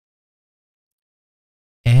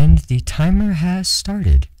And the timer has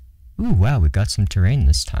started. Ooh, wow, we got some terrain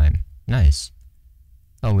this time. Nice.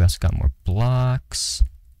 Oh, we also got more blocks.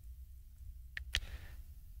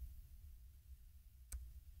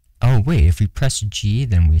 Oh, wait, if we press G,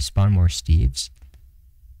 then we spawn more Steves.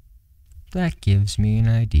 That gives me an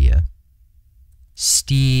idea.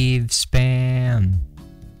 Steve spam!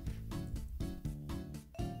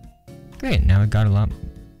 Great, now we got a lot...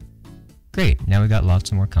 Great, now we got lots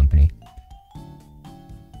of more company.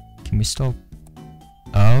 Can we still...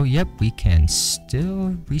 Oh, yep, we can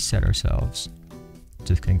still reset ourselves.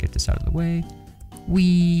 Just gonna get this out of the way.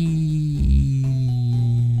 Whee!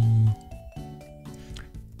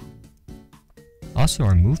 Also,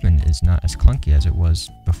 our movement is not as clunky as it was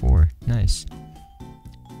before. Nice.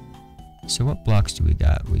 So what blocks do we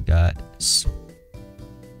got? We got...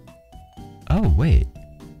 Oh, wait.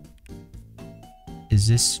 Is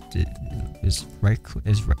this... Is right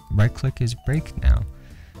click is break now?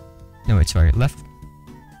 No, wait, sorry. Left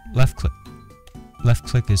click. Left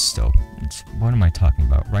click is still... what am I talking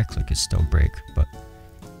about? Right click is still break, but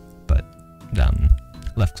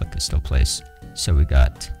left click is still place. So we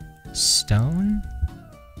got stone,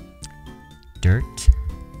 dirt,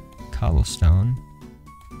 cobblestone,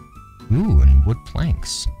 ooh, and wood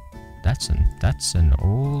planks. That's an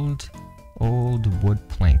old wood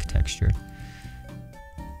plank texture.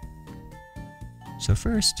 So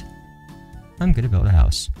first, I'm gonna build a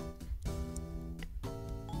house.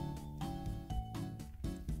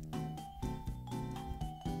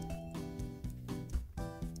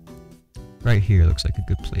 Right here looks like a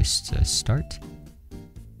good place to start.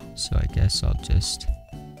 So I guess I'll just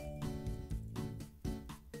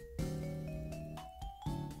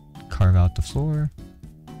carve out the floor.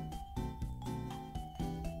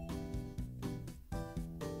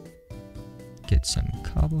 Get some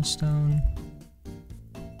cobblestone.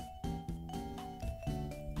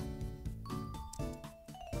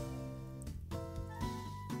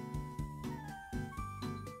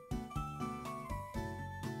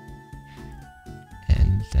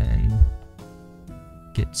 And then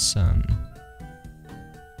get some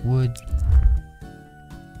wood.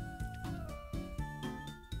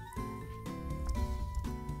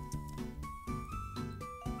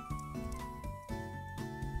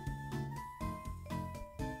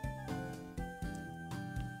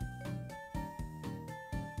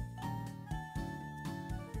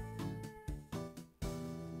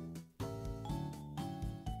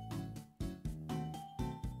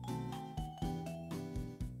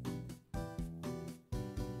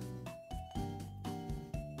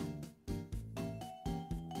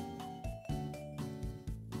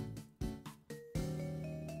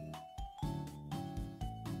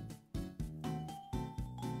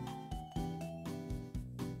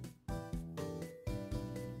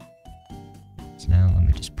 So now let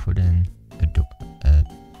me just put in a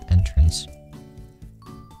entrance.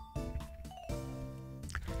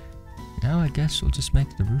 Now I guess we'll just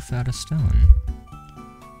make the roof out of stone.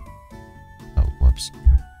 Oh, whoops.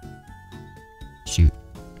 Shoot.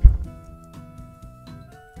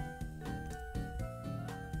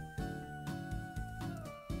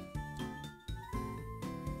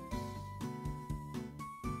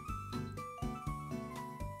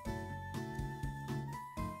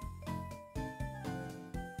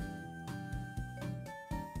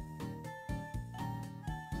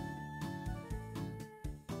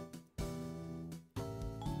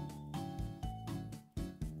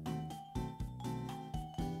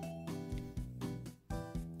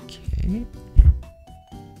 Okay.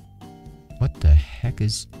 What the heck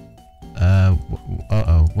is...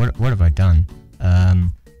 uh-oh, what have I done?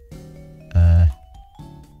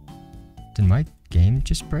 Did my game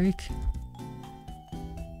just break?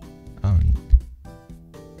 Oh.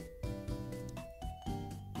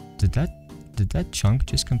 Did that chunk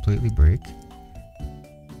just completely break?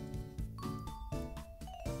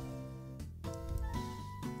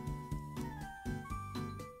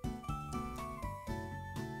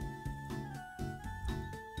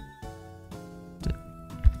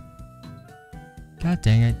 God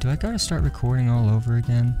dang it, do I gotta start recording all over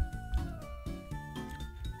again?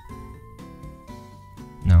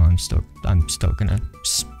 No, I'm still gonna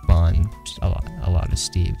spawn a lot of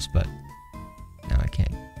Steves, but now I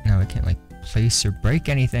can't like place or break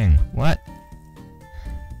anything. What?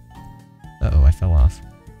 Uh-oh, I fell off.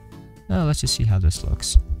 Oh, let's just see how this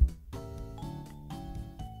looks.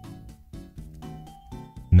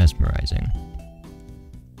 Mesmerizing.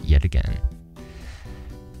 Yet again.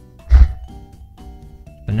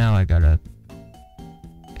 But now I gotta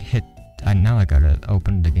now I gotta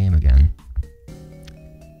open the game again.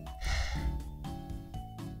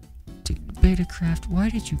 Dude, Betacraft, why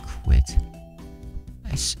did you quit?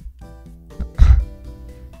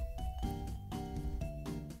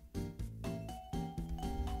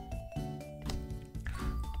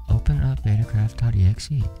 Open up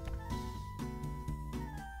betacraft.exe.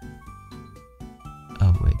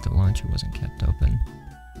 Oh wait, the launcher wasn't kept open.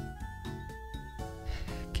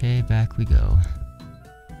 Okay, back we go.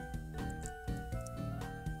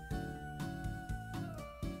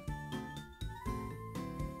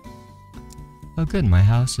 Oh good, my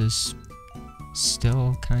house is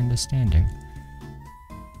still kinda standing.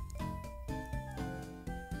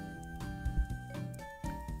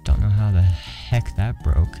 Don't know how the heck that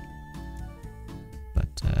broke, but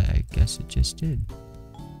I guess it just did.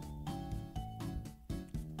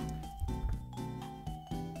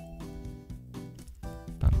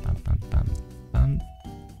 Bum bum bum bum bum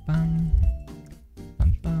bum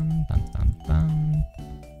bum bum bum bum bum bum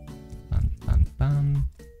bum bum bum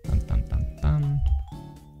bum bum bum.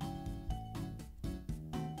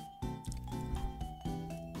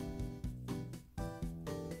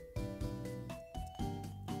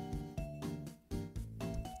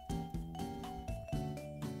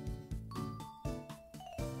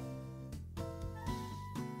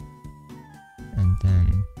 And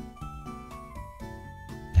then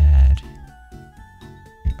add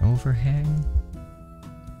an overhang.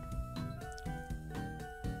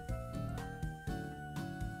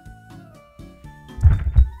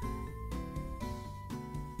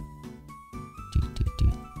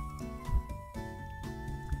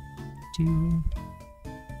 Do.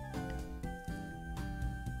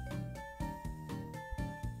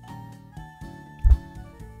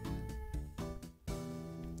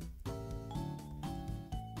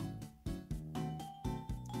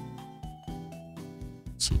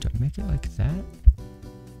 See, do I make it like that?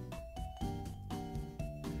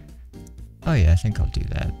 Oh yeah, I think I'll do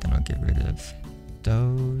that. Then I'll get rid of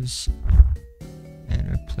those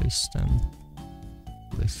and replace them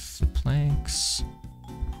with the planks.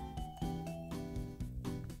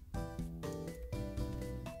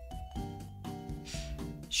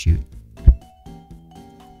 Shoot.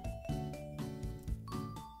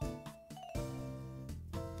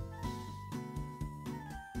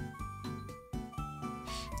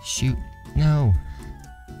 Shoot. No.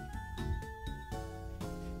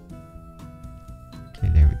 Okay,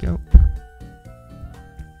 there we go.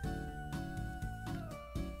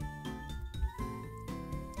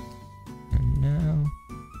 And now...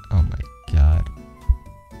 Oh my god.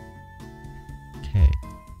 Okay.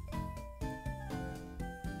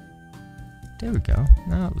 There we go.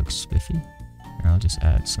 Now it looks spiffy. And I'll just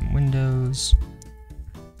add some windows.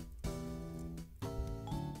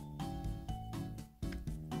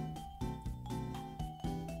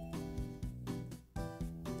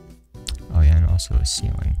 Oh yeah, and also a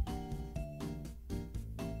ceiling.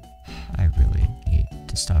 I really need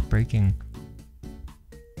to stop breaking.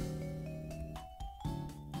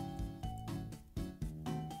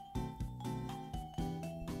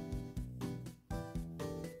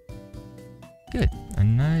 Good, a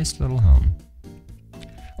nice little home.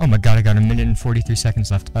 Oh my god, I got 1 minute and 43 seconds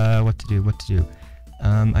left. What to do?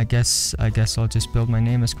 I guess I'll just build my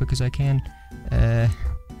name as quick as I can.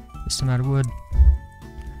 This time out of wood.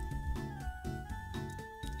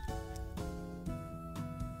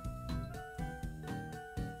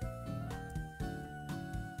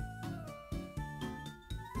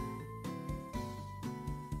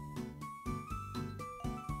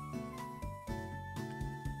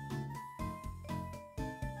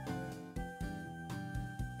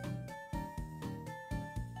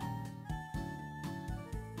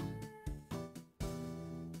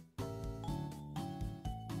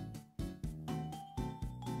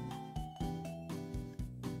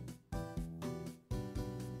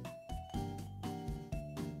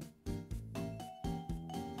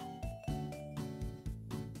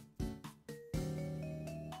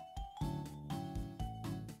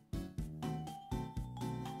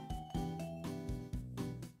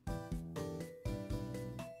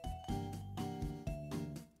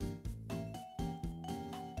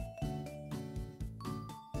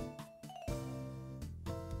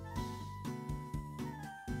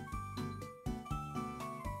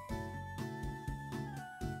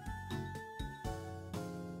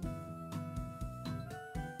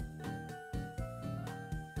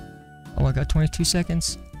 Oh, I got 22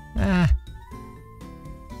 seconds. Ah.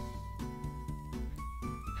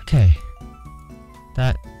 Okay.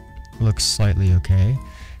 That looks slightly okay.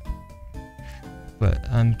 But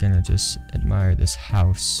I'm gonna just admire this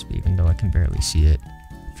house, even though I can barely see it,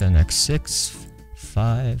 for the next 6,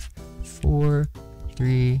 5, 4,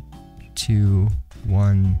 3, 2,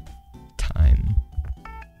 1 time.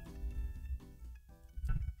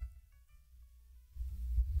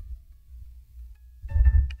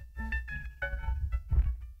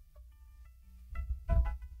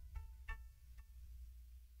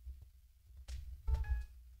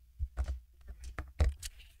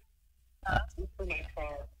 for my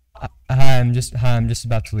car. Hi, I'm just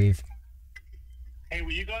about to leave. Hey,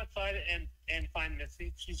 will you go outside and find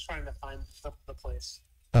Missy? She's trying to find the place.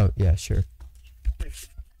 Oh, yeah, sure. Thank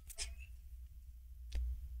you.